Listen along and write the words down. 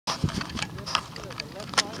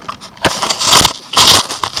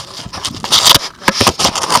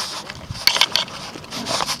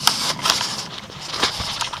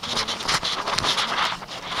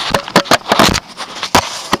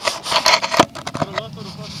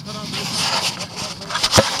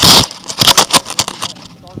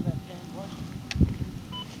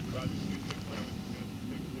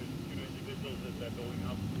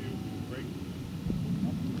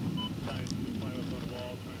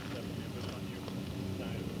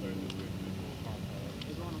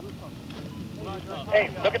Hey,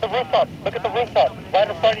 look at the rooftop. Look at the rooftop. Right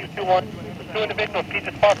in front of you, 2-1. Two individuals, Pete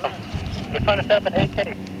just parked them. They're trying to set up an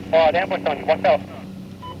AK. An ambush on you. Watch out.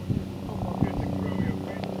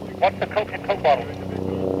 Watch the Coke and Coke bottle.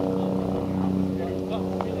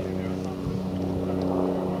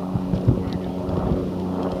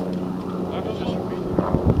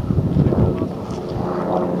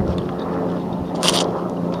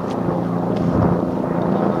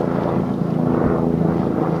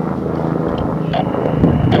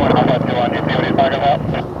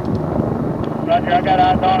 Roger, I got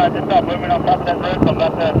eyes on. I just saw movement on top of that roof. I'm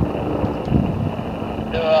about to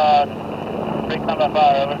do 3 combat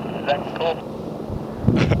fire, over. Is that cool?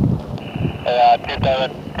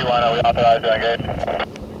 27210, we authorize to engage.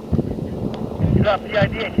 You got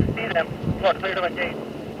PID and you see them. You are clear to engage.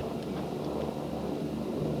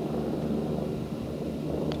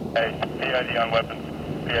 Hey, PID on weapons.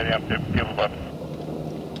 PID on people weapons.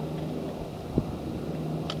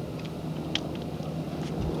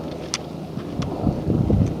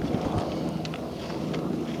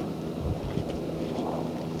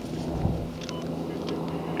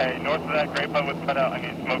 Hey, north of that gray pub was cut out. I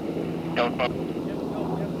need smoke. Yellow smoke.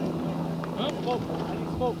 Smoke. I need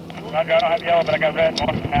smoke. Roger, I don't have yellow, but I got red.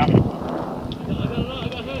 North now. I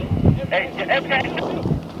got hood. Hey, get okay.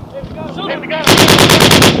 Hey, we got him.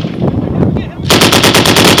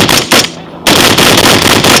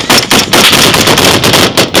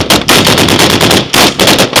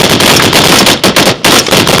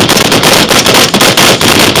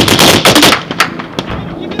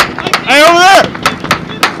 Hey, over there!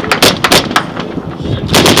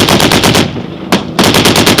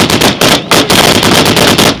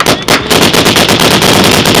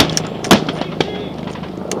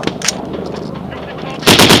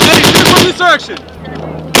 Direction.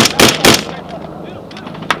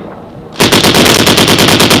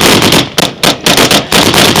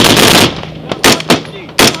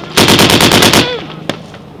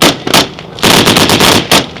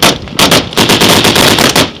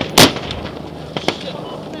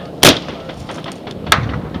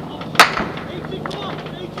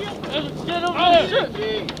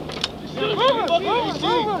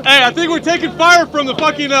 Hey, I think we're taking fire from the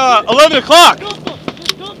fucking 11 o'clock.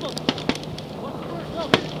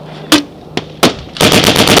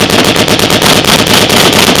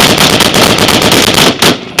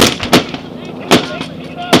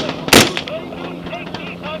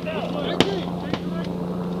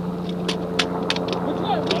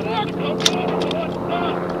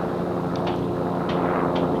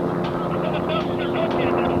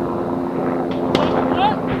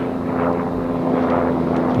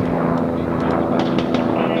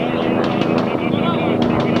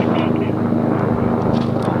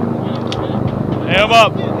 Ham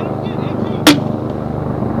up.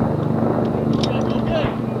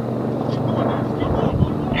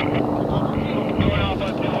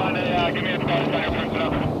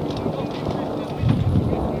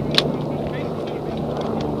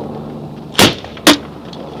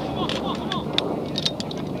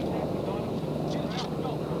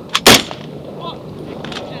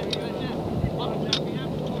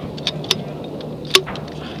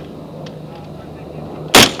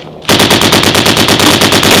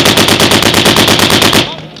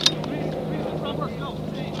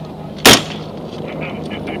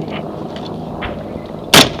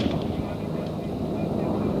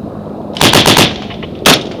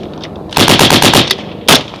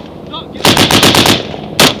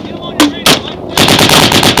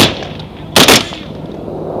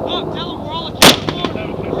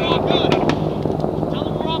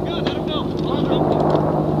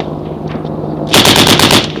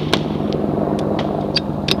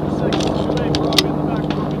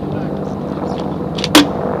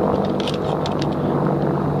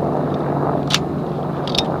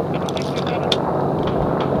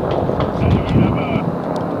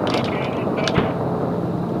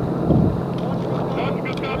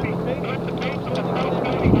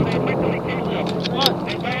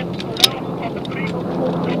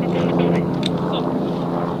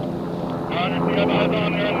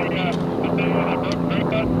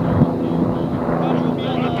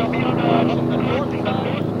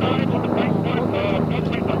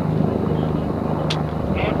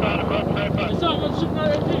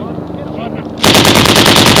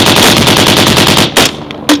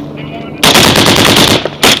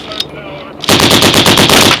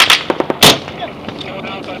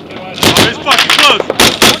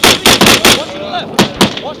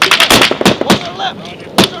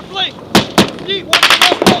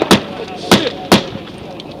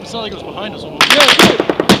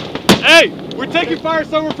 Hey, we're taking fire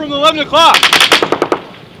somewhere from the 11 o'clock.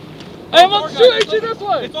 Hey, I'm on shoot HE this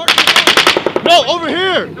way. It's our No, over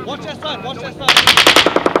here. Watch that side. Watch that side.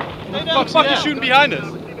 Stay down. Fuck, fucking shooting behind us.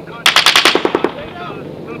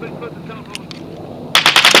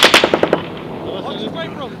 Watch the break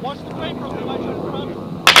room. Watch the break room. They might try to run.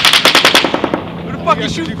 Who the fuck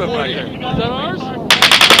is shooting from back here? Is that ours? South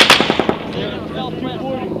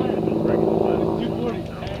 240. 240.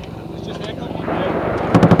 It's just echo.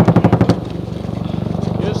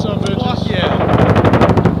 Get some bitches. Fuck yeah.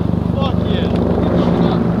 Fuck yeah.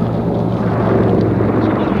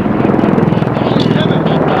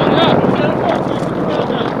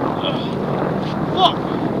 Fuck.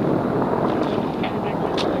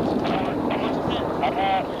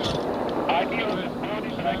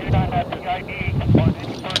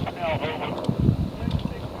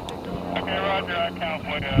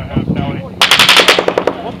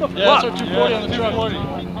 What the Yeah, fuck? that's our 240 on the truck. 240.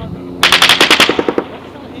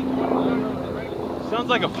 Sounds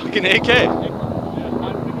like a fucking AK.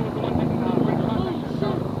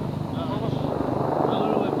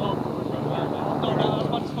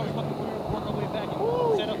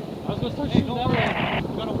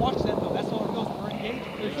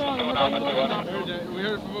 We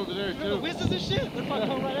heard from over there too. This is shit. They're fucking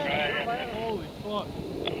coming right at us. Holy fuck.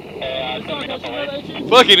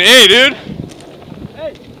 Fucking A, dude.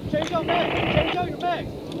 Hey, change your mag. Change out your mag.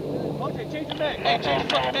 Okay, change your mag. Hey, change your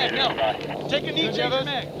fucking mag now. Take a knee, change your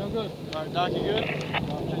mag. I'm good. Alright, Doc, you good?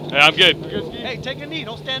 Yeah, I'm good. Hey, take a knee.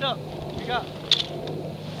 Don't stand up. You got.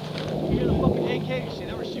 You hear the fucking AK and shit.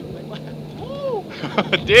 They were shooting like what? Woo!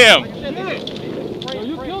 Damn. Like I said, they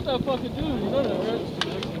you killed that fucking dude. You know that, right?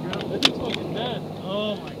 That dude's fucking dead.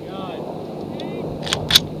 Oh my god.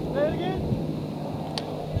 Say it again.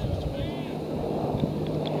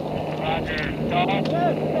 Roger.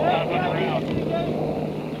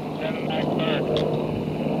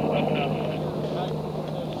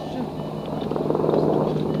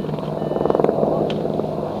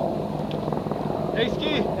 Hey, Ski.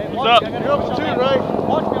 Hey, What's up? You're up to 2, right?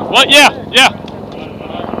 What? Yeah, yeah.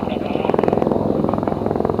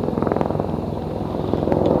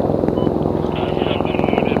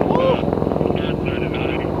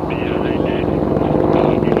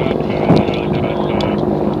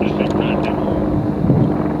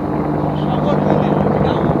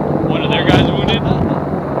 One of their guys wounded?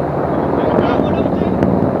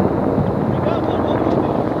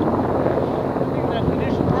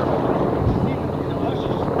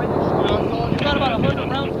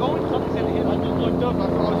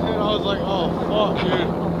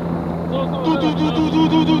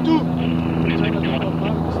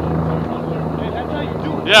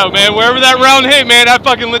 Yeah, man, wherever that round hit, man, I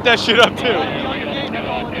fucking lit that shit up too.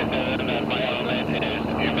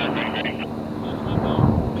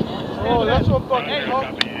 Oh, that's what fucking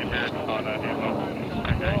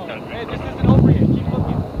Hey, this isn't over yet. Keep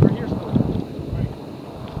looking. We're here still.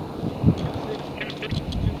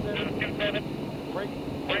 Break.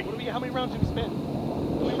 What do we get? How many rounds did we spend?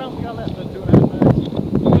 How many rounds we got left?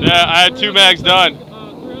 2.5 mags. Yeah, I had 2 mags done.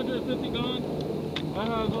 350 gone. I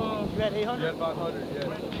have, you had 800? You had 500, yeah.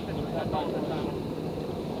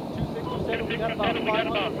 267, we got about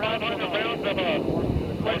 500 rounds of,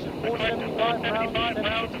 475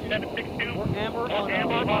 rounds, 762. We're amber on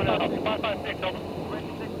 556.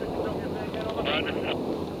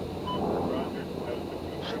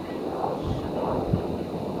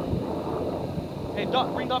 Hey,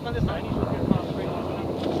 Doc, bring Doc on this side. I need you to get concentrate on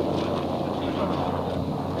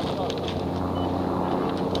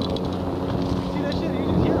see that shit? You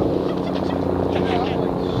just hear him.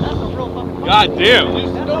 That's a real fucking. God damn. Did you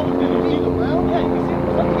see the round? Yeah, you can see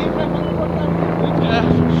something came right from the front side. Yeah,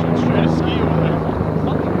 straight to ski over there.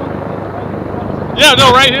 Something fucking Yeah, no,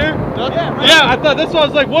 right here? Yeah, right. Yeah, I thought, that's what I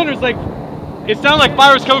was like wondering. It's like, it sounded like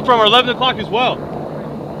fire was coming from our 11 o'clock as well.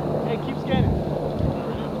 Hey, keep scanning.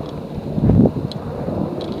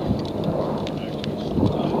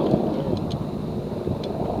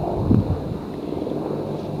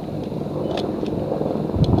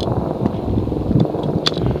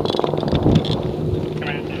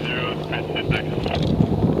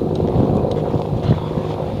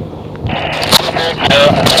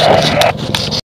 Yeah.